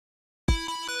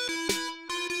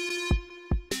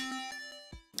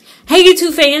Hey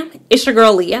YouTube fam, it's your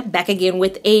girl Leah back again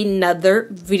with another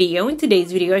video. In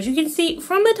today's video, as you can see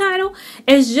from the title,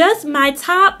 is just my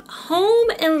top home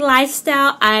and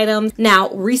lifestyle items. Now,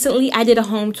 recently I did a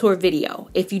home tour video.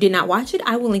 If you did not watch it,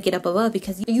 I will link it up above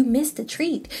because you missed a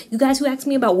treat. You guys who asked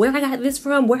me about where I got this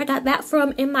from, where I got that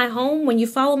from in my home, when you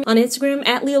follow me on Instagram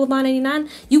at LeahLevon89,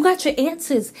 you got your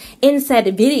answers in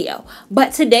said video.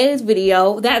 But today's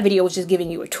video, that video was just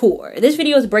giving you a tour. This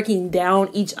video is breaking down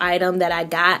each item that I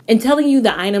got and telling you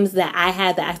the items that I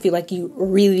had that I feel like you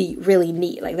really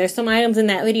need. Like there's some items in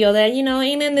that video that, you know,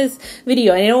 ain't in this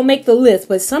video and they don't make the list,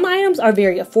 but some items are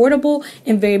very affordable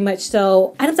and very much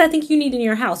so items I think you need in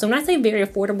your house. So when I say very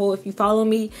affordable, if you follow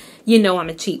me, you know I'm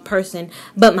a cheap person,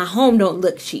 but my home don't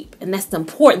look cheap. And that's the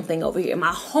important thing over here.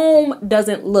 My home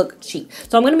doesn't look cheap.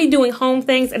 So I'm going to be doing home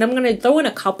things and I'm going to throw in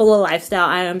a couple of lifestyle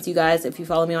items. You guys, if you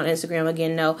follow me on Instagram,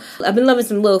 again, know I've been loving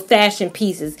some little fashion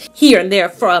pieces here and there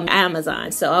from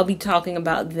Amazon. So I'll be talking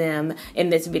about them in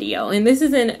this video. And this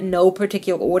is in no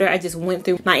particular order. I just went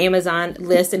through my Amazon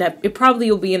list and it probably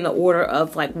will be in the order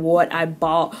of like what I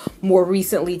bought more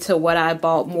recently to what I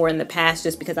bought more in the past,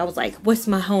 just because I was like, what's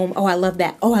my home? Oh, I love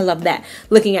that. Oh, I love that.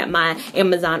 Looking at my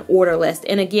Amazon order list.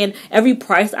 And again, every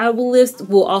price I will list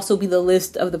will also be the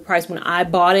list of the price when I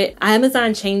bought it.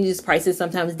 Amazon changes prices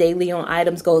sometimes daily on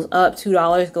items, goes up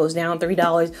 $2, goes down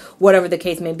 $3, whatever the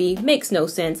case may be. Makes no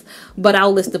sense, but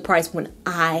I'll list the price when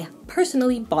I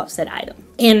personally bought said item.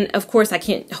 And of course I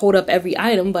can't hold up every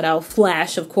item, but I'll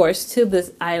flash of course to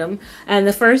this item. And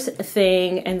the first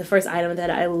thing and the first item that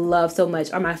I love so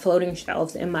much are my floating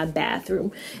shelves in my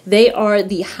bathroom. They are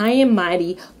the High and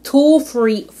Mighty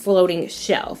tool-free floating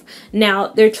shelf. Now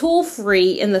they're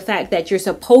tool-free in the fact that you're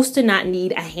supposed to not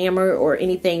need a hammer or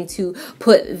anything to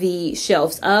put the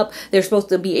shelves up. They're supposed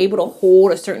to be able to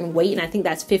hold a certain weight, and I think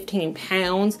that's 15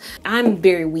 pounds. I'm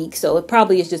very weak, so it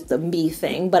probably is just a me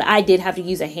thing, but I did have to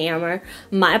use a hammer.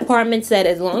 My apartment said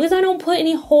as long as I don't put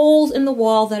any holes in the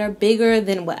wall that are bigger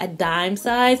than what a dime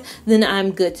size, then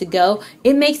I'm good to go.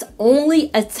 It makes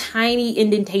only a tiny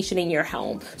indentation in your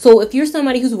home. So if you're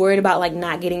somebody who's worried about like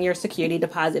not getting your security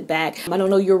deposit back, I don't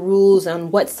know your rules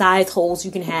on what size holes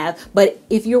you can have, but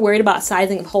if you're worried about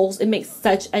sizing of holes, it makes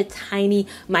such a tiny,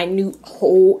 minute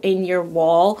hole in your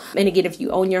wall. And again, if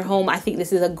you own your home, I think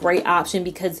this is a great option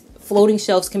because floating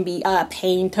shelves can be a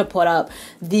pain to put up.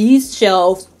 These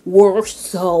shelves were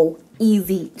so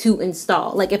easy to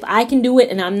install. Like if I can do it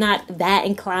and I'm not that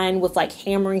inclined with like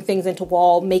hammering things into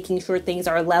wall, making sure things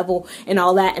are level and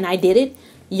all that, and I did it,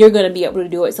 you're going to be able to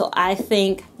do it. So I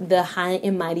think the High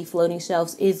and Mighty floating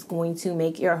shelves is going to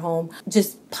make your home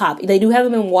just pop. They do have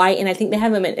them in white and I think they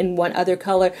have them in one other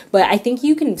color, but I think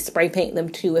you can spray paint them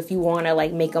too if you want to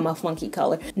like make them a funky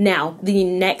color. Now, the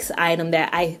next item that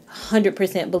I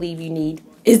 100% believe you need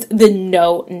is the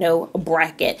no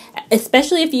bracket,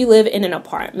 especially if you live in an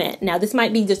apartment. Now this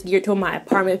might be just geared to my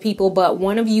apartment people, but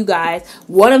one of you guys,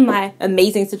 one of my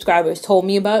amazing subscribers told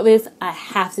me about this. I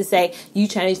have to say you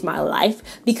changed my life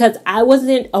because I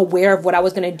wasn't aware of what I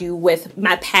was going to do with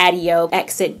my patio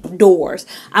exit doors.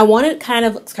 I wanted kind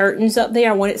of curtains up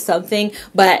there. I wanted something,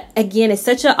 but again, it's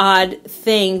such an odd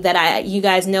thing that you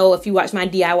guys know if you watch my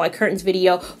DIY curtains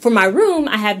video. For my room,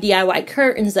 I have DIY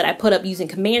curtains that I put up using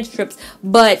command strips,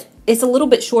 but it's a little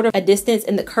bit shorter a distance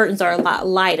and the curtains are a lot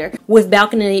lighter. With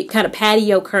balcony kind of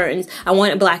patio curtains, I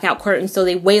wanted blackout curtains so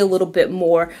they weigh a little bit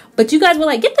more. But you guys were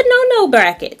like, get the no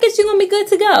bracket because you're going to be good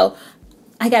to go.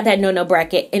 I got that no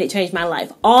bracket and it changed my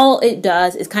life. All it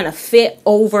does is kind of fit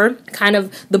over kind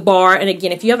of the bar. And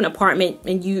again, if you have an apartment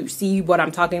and you see what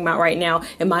I'm talking about right now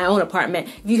in my own apartment,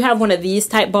 if you have one of these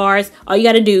type bars, all you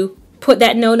got to do, put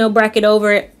that no bracket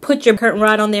over it, put your curtain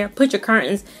rod on there, put your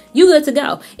curtains, you good to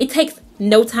go. It takes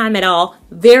no time at all.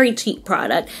 Very cheap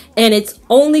product, and it's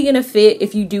only gonna fit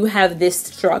if you do have this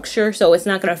structure. So it's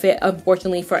not gonna fit,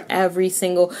 unfortunately, for every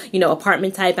single, you know,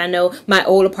 apartment type. I know my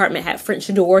old apartment had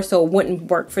French door, so it wouldn't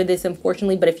work for this,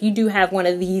 unfortunately. But if you do have one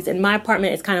of these, and my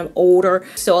apartment is kind of older,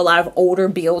 so a lot of older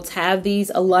builds have these.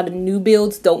 A lot of new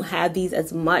builds don't have these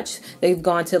as much. They've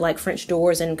gone to like French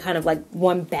doors and kind of like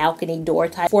one balcony door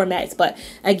type formats. But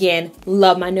again,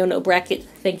 love my no bracket.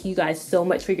 Thank you guys so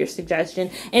much for your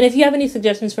suggestion. And if you have any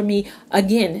suggestions for me,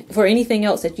 again, for anything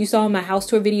else that you saw in my house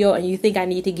tour video and you think I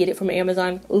need to get it from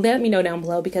Amazon, let me know down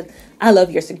below because I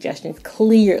love your suggestions,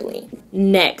 clearly.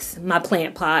 Next, my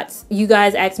plant pots. You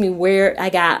guys asked me where I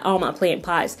got all my plant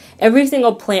pots. Every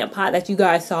single plant pot that you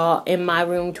guys saw in my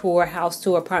room tour, house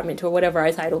tour, apartment tour, whatever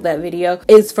I titled that video,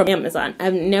 is from Amazon.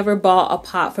 I've never bought a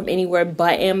pot from anywhere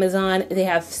but Amazon. They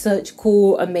have such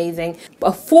cool, amazing,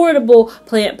 affordable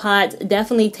plant pots,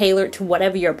 definitely tailored to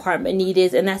whatever your apartment need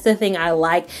is. And that's the thing I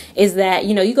like, is that that,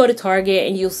 you know, you go to Target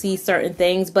and you'll see certain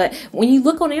things, but when you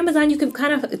look on Amazon, you can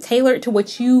kind of tailor it to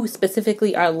what you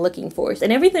specifically are looking for.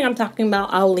 And everything I'm talking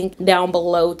about, I'll link down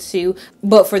below too.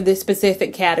 But for this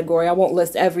specific category, I won't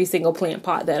list every single plant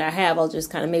pot that I have. I'll just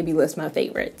kind of maybe list my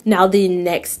favorites. Now, the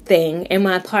next thing in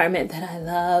my apartment that I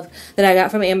love that I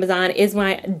got from Amazon is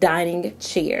my dining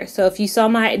chair. So if you saw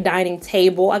my dining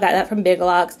table, I got that from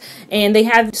Vkillz, and they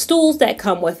have stools that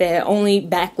come with it, only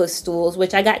backless stools,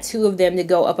 which I got 2 of them to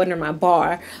go up under my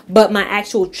bar. But my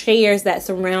actual chairs that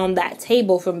surround that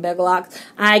table from Vkillz,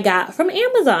 I got from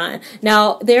Amazon.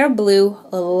 Now, they're blue.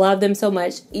 I love them so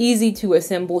much. Easy to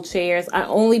assemble chairs. I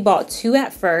only bought 2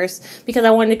 at first because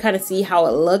I wanted to kind of see how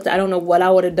it looked. I don't know what I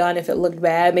would have done if it looked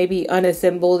bad. Maybe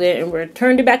unassembled it and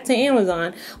returned it back to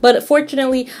Amazon. But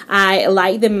fortunately, I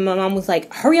liked them, and my mom was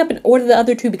like, hurry up and order the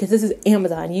other 2 because this is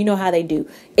Amazon. You know how they do.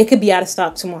 It could be out of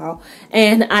stock tomorrow.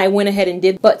 And I went ahead and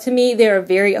did. But to me, they're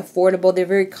very affordable. They're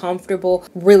very comfortable.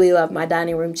 Really love my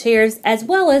dining room chairs, as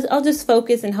well as I'll just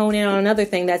focus and hone in on another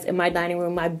thing that's in my dining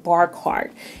room. My bar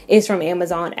cart is from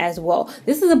Amazon as well.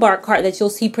 This is a bar cart that you'll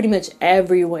see pretty much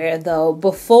everywhere though.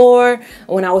 Before,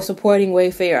 when I was supporting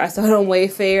Wayfair, I saw it on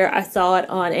Wayfair. I saw it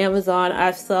on Amazon.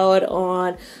 I saw it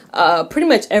on pretty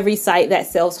much every site that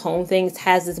sells home things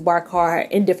has this bar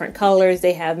cart in different colors.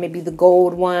 They have maybe the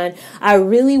gold one. I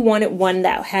really wanted one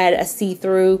that had a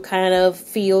see-through kind of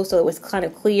feel, so it was kind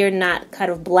of clear, not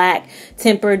kind of black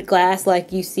tempered glass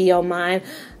like you see on mine.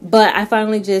 But I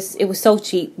finally it was so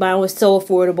cheap. Mine was so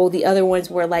affordable. The other ones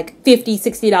were like $50,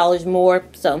 $60 more.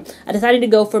 So I decided to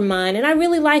go for mine, and I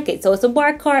really like it. So it's a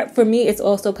bar cart. For me, it's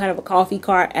also kind of a coffee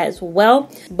cart as well.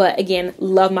 But again,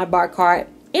 love my bar cart.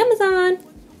 Amazon.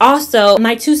 Also,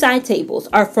 my 2 side tables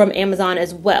are from Amazon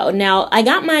as well. Now, I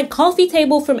got my coffee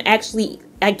table from actually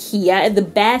IKEA. The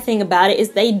bad thing about it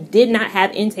is they did not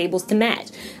have end tables to match.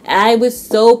 I was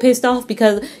so pissed off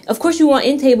because of course you want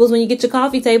end tables when you get your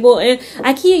coffee table, and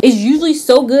IKEA is usually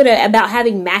so good about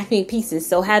having matching pieces,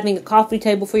 so having a coffee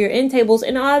table for your end tables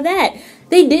and all that.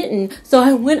 They didn't. So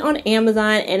I went on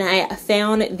Amazon and I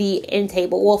found the end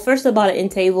table. Well, first I bought an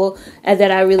end table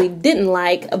that I really didn't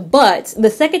like, but the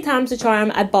second time's the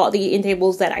charm. I bought the end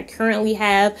tables that I currently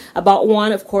have. I bought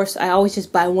one. Of course, I always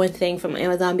just buy one thing from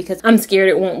Amazon because I'm scared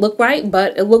it won't look right,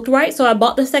 but it looked right, so I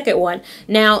bought the second one.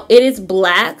 Now, it is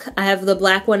black. I have the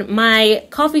black one. My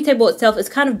coffee table itself is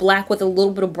kind of black with a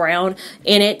little bit of brown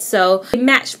in it, so it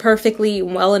matched perfectly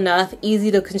well enough.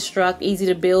 Easy to construct, easy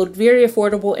to build, very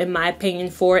affordable in my opinion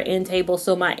for end tables.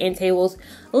 So my end tables,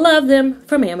 love them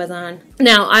from Amazon.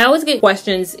 Now, I always get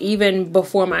questions even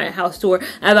before my house tour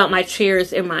about my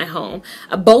chairs in my home.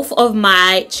 Both of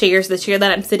my chairs, the chair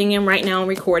that I'm sitting in right now and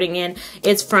recording in,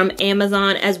 is from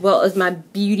Amazon, as well as my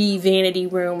beauty vanity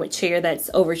room chair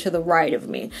that's over to the right of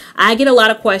me. I get a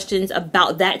lot of questions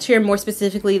about that chair more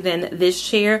specifically than this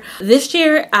chair. This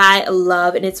chair I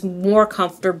love, and it's more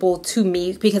comfortable to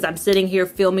me because I'm sitting here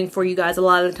filming for you guys a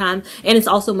lot of the time, and it's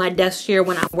also my desk chair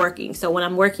when I'm working. So when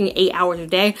I'm working 8 hours a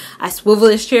day, I swivel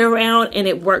this chair around and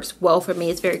it works well for me.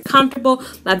 It's very comfortable.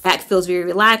 My back feels very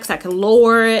relaxed. I can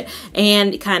lower it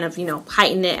and kind of, you know,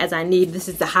 heighten it as I need. This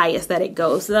is the highest that it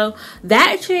goes. So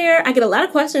that chair, I get a lot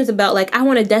of questions about, like, I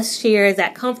want a desk chair. Is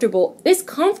that comfortable? It's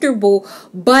comfortable,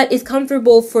 but it's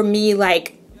comfortable for me,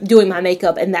 like, doing my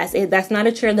makeup, and that's it. That's not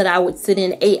a chair that I would sit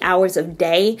in 8 hours a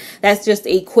day. That's just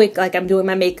a quick, like, I'm doing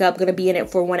my makeup, gonna be in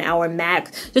it for 1 hour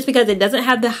max, just because it doesn't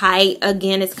have the height.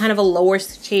 Again, it's kind of a lower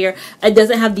chair. It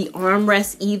doesn't have the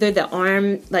armrest either. The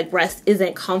arm, like, rest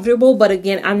isn't comfortable, but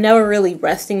again, I'm never really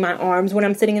resting my arms when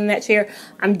I'm sitting in that chair.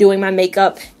 I'm doing my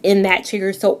makeup in that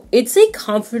chair, so it's a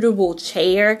comfortable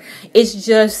chair. It's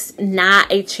just not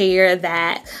a chair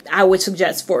that I would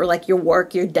suggest for, like, your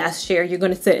work, your desk chair. You're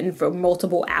gonna sit in for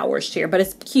multiple hours chair, but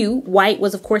it's cute. White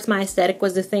was, of course, my aesthetic,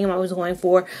 was the theme I was going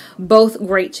for. Both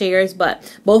great chairs, but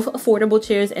both affordable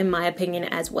chairs in my opinion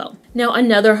as well. Now,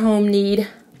 another home need.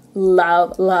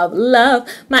 Love, love, love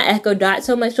my Echo Dot,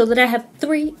 so much so that I have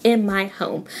 3 in my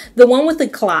home. The one with the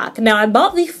clock. Now, I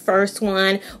bought the first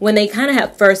one when they kind of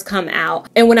had first come out.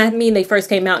 And when I mean they first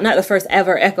came out, not the first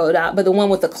ever Echo Dot, but the one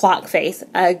with the clock face.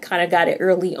 I kind of got it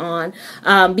early on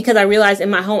because I realized in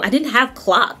my home I didn't have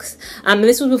clocks.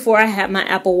 This was before I had my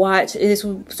Apple Watch.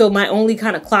 So my only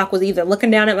kind of clock was either looking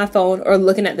down at my phone or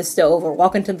looking at the stove or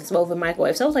walking to the stove and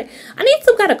microwave. So I was like, I need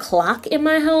some kind of clock in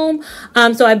my home.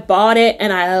 So I bought it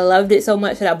and I loved it so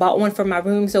much that I bought one for my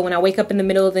room. So when I wake up in the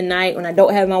middle of the night, when I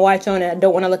don't have my watch on and I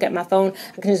don't want to look at my phone,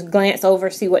 I can just glance over,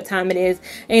 see what time it is,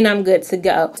 and I'm good to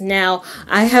go. Now,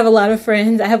 I have a lot of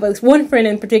friends. I have one friend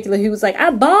in particular who was like,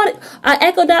 I bought an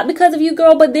Echo Dot because of you,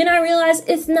 girl, but then I realized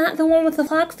it's not the one with the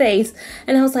clock face.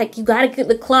 And I was like, you gotta get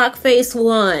the clock face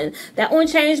one. That one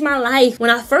changed my life. When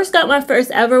I first got my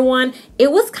first ever one,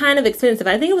 it was kind of expensive.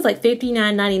 I think it was like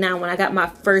 $59.99 when I got my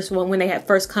first one, when they had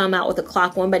first come out with the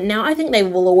clock one. But now I think they've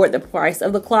lowered the price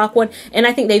of the clock one, and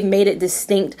I think they've made it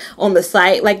distinct on the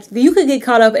site. Like, you could get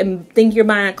caught up and think you're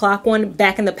buying a clock one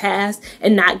back in the past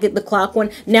and not get the clock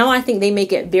one. Now I think they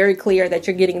make it very clear that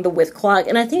you're getting the with clock,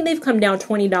 and I think they've come down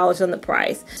 $20 on the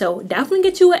price. So definitely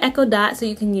get you an Echo Dot so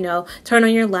you can, you know, turn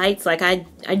on your lights. Like I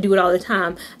do it all the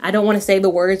time. I don't want to say the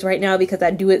words right now because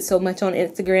I do it so much on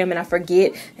Instagram and I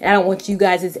forget. I don't want you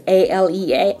guys'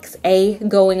 Alexa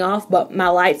going off, but my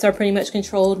lights are pretty much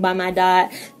controlled by my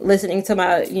dot. Listening to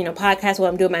my, you know, podcast while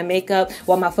I'm doing my makeup,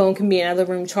 while my phone can be in another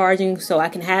room charging so I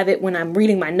can have it when I'm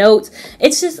reading my notes.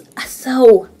 It's just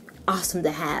so awesome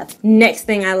to have. Next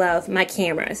thing I love, my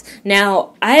cameras.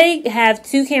 Now, I have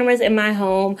 2 cameras in my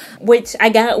home, which I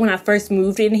got when I first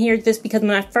moved in here, just because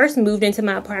when I first moved into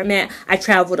my apartment, I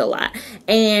traveled a lot.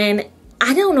 And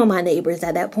I don't know my neighbors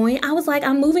at that point. I was like,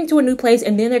 I'm moving to a new place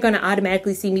and then they're going to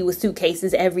automatically see me with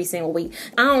suitcases every single week.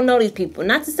 I don't know these people.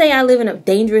 Not to say I live in a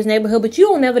dangerous neighborhood, but you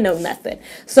don't never know nothing.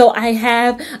 So I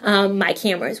have my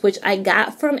cameras, which I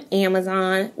got from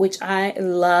Amazon, which I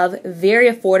love. Very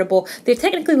affordable. They're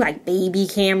technically like baby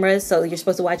cameras, so you're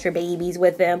supposed to watch your babies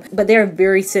with them, but they're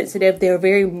very sensitive. They're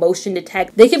very motion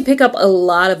detect. They can pick up a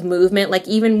lot of movement. Like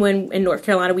even when in North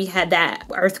Carolina we had that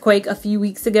earthquake a few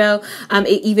weeks ago,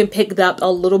 it even picked up a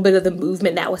little bit of the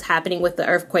movement that was happening with the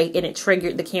earthquake, and it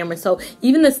triggered the camera. So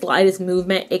even the slightest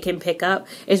movement it can pick up.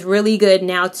 It's really good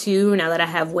now too, now that I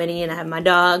have Winnie and I have my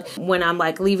dog. When I'm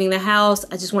like leaving the house,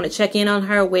 I just want to check in on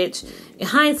her, which in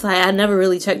hindsight, I never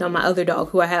really checked on my other dog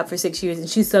who I have for 6 years, and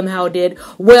she somehow did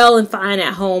well and fine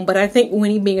at home. But I think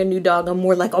Winnie being a new dog, I'm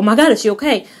more like, oh my God, is she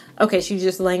okay? Okay, she's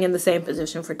just laying in the same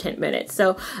position for 10 minutes.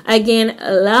 So again,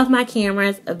 love my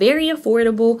cameras. Very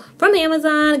affordable from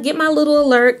Amazon. Get my little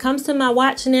alert. Comes to my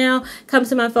watch now. Comes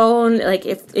to my phone. Like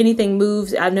if anything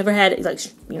moves, I've never had like,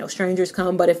 you know, strangers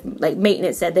come, but if like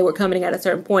maintenance said they were coming at a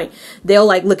certain point, they'll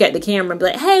like look at the camera and be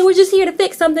like, hey, we're just here to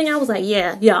fix something. I was like,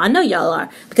 yeah, I know y'all are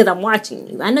because I'm watching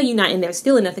you. I know you're not in there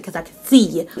stealing nothing because I can see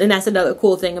you. And that's another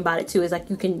cool thing about it too, is like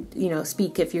you can, you know,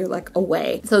 speak if you're like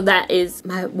away. So that is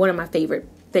one of my favorite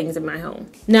things in my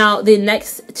home. Now, the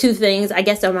next 2 things, I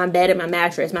guess, are my bed and my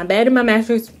mattress. My bed and my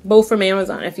mattress, both from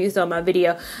Amazon, if you saw my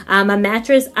video. My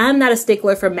mattress, I'm not a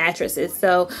stickler for mattresses,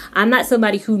 so I'm not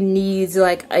somebody who needs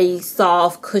like a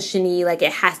soft, cushiony, like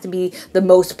it has to be the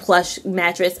most plush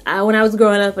mattress. When I was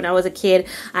growing up, when I was a kid,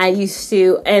 I used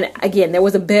to, and again, there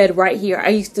was a bed right here. I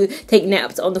used to take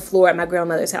naps on the floor at my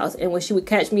grandmother's house, and when she would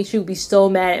catch me, she would be so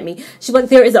mad at me. She'd be like,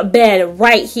 there is a bed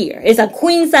right here. It's a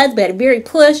queen size bed, very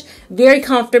plush, very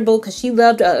comfortable, because she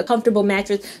loved a comfortable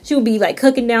mattress. She would be like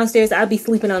cooking downstairs, I'd be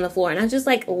sleeping on the floor, and I just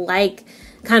like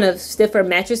kind of stiffer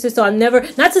mattresses. So I've never,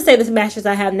 not to say this mattress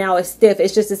I have now is stiff,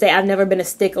 it's just to say I've never been a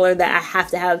stickler that I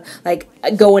have to have like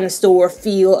go in a store,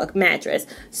 feel a mattress.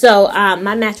 So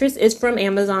my mattress is from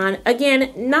Amazon.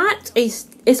 Again,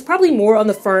 it's probably more on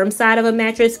the firm side of a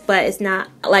mattress, but it's not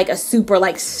like a super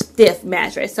like stiff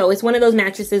mattress. So it's one of those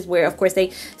mattresses where of course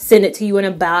they send it to you in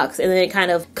a box and then it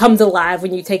kind of comes alive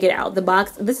when you take it out of the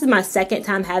box. This is my second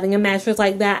time having a mattress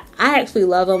like that. I actually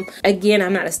love them. Again,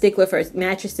 I'm not a stickler for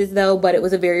mattresses though, but it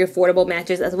was a very affordable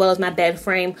mattress, as well as my bed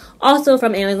frame, also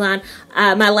from Amazon.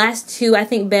 My last 2, I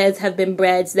think, beds have been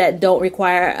beds that don't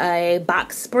require a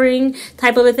box spring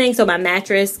type of a thing. So my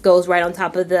mattress goes right on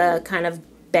top of the kind of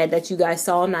bed that you guys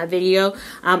saw in my video.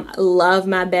 Love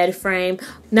my bed frame.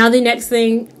 Now the next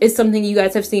thing is something you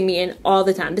guys have seen me in all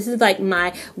the time. This is like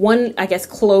my one, I guess,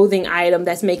 clothing item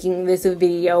that's making this a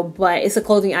video, but it's a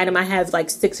clothing item I have like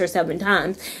 6 or 7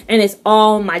 times, and it's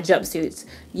all my jumpsuits.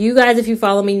 You guys, if you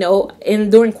follow me, know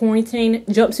during quarantine,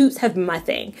 jumpsuits have been my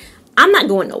thing. I'm not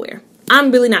going nowhere. I'm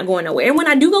really not going nowhere. And when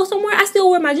I do go somewhere, I still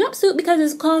wear my jumpsuit because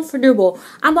it's comfortable.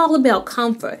 I'm all about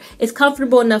comfort. It's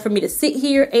comfortable enough for me to sit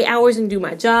here 8 hours and do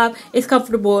my job. It's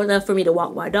comfortable enough for me to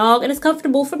walk my dog. And it's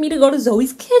comfortable for me to go to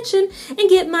Zoe's kitchen and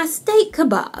get my steak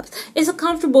kebabs. It's a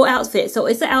comfortable outfit. So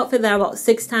it's an outfit that I bought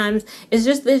 6 times. It's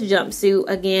just this jumpsuit.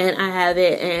 Again, I have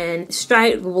it in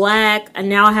striped black. And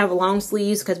now I have long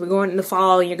sleeves because we're going in the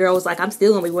fall. And your girl was like, I'm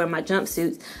still going to be wearing my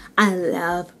jumpsuits. I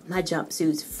love my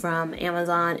jumpsuits from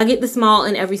Amazon. I get the small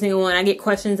in every single one. I get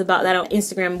questions about that on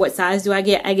Instagram. What size do I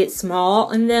get? I get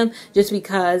small in them just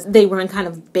because they run kind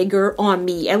of bigger on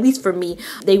me, at least for me.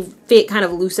 They fit kind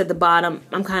of loose at the bottom.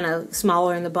 I'm kind of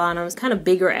smaller in the bottom. It's kind of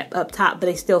bigger up top, but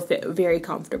they still fit very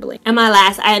comfortably. And my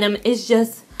last item is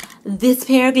just this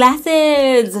pair of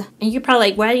glasses. And you're probably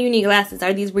like, why do you need glasses?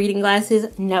 Are these reading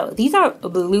glasses? No, these are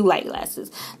blue light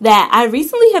glasses that I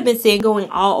recently have been seeing going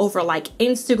all over like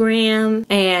Instagram,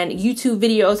 and YouTube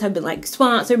videos have been like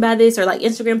sponsored by this, or like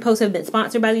Instagram posts have been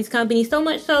sponsored by these companies, so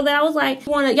much so that I was like,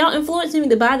 y'all influencing me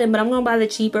to buy them, but I'm gonna buy the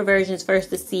cheaper versions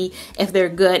first to see if they're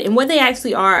good. And what they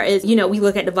actually are is, you know, we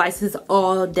look at devices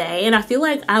all day, and I feel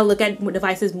like I look at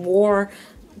devices more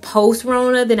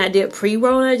post-Rona than I did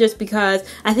pre-Rona, just because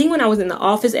I think when I was in the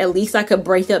office, at least I could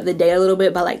break up the day a little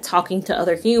bit by like talking to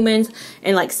other humans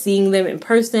and like seeing them in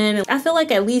person. I feel like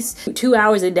at least 2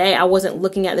 hours a day I wasn't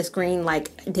looking at the screen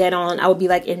like dead on. I would be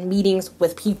like in meetings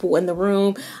with people in the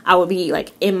room. I would be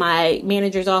like in my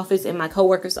manager's office, in my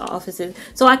coworkers' offices,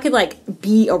 so I could like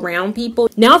be around people.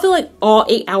 Now I feel like all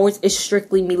 8 hours is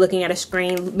strictly me looking at a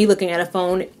screen, me looking at a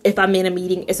phone. If I'm in a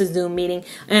meeting, it's a Zoom meeting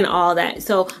and all that.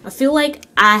 So I feel like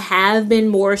I have been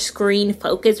more screen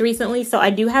focused recently. So I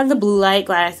do have the blue light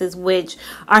glasses, which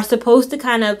are supposed to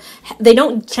kind of, they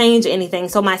don't change anything.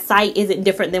 So my sight isn't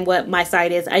different than what my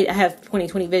sight is. I have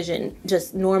 20/20 vision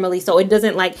just normally. So it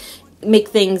doesn't like make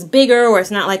things bigger, or it's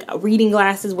not like reading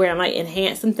glasses where I might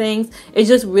enhance some things. It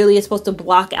just really is supposed to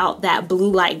block out that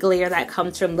blue light glare that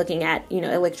comes from looking at, you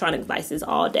know, electronic devices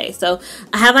all day. So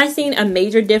have I seen a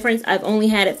major difference? I've only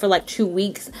had it for like 2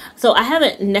 weeks, so I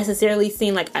haven't necessarily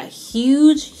seen like a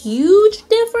huge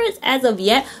difference as of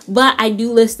yet, but I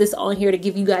do list this on here to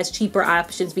give you guys cheaper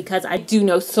options, because I do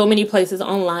know so many places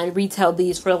online retail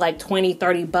these for like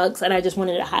 20-30 bucks, and I just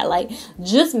wanted to highlight,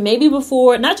 just maybe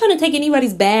before, not trying to take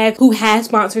anybody's bag who has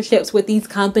sponsorships with these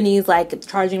companies like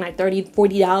charging like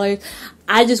 $30-$40.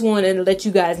 I just wanted to let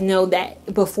you guys know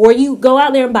that before you go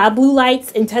out there and buy blue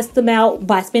lights and test them out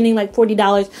by spending like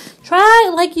 $40,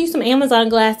 try like use some Amazon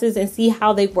glasses and see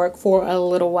how they work for a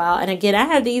little while. And again, I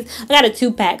have these, I got a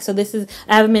 2-pack, so this is,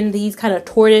 I have them in these kind of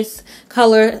tortoise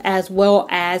color as well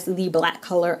as the black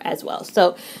color as well.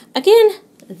 So again,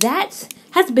 that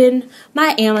has been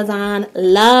my Amazon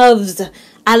loves.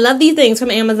 I love these things from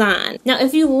Amazon. Now,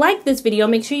 if you like this video,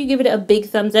 make sure you give it a big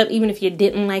thumbs up. Even if you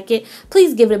didn't like it,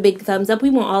 please give it a big thumbs up. We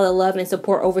want all the love and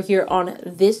support over here on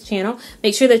this channel.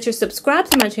 Make sure that you're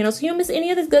subscribed to my channel so you don't miss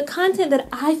any of this good content that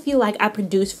I feel like I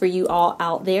produce for you all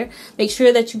out there. Make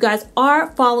sure that you guys are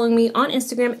following me on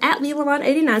Instagram at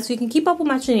LeLaron89 so you can keep up with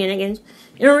my shenanigans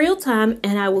in real time.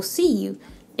 And I will see you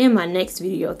in my next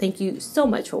video. Thank you so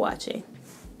much for watching.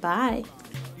 Bye.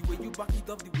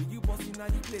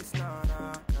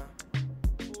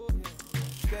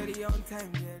 Steady on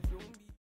time, yeah.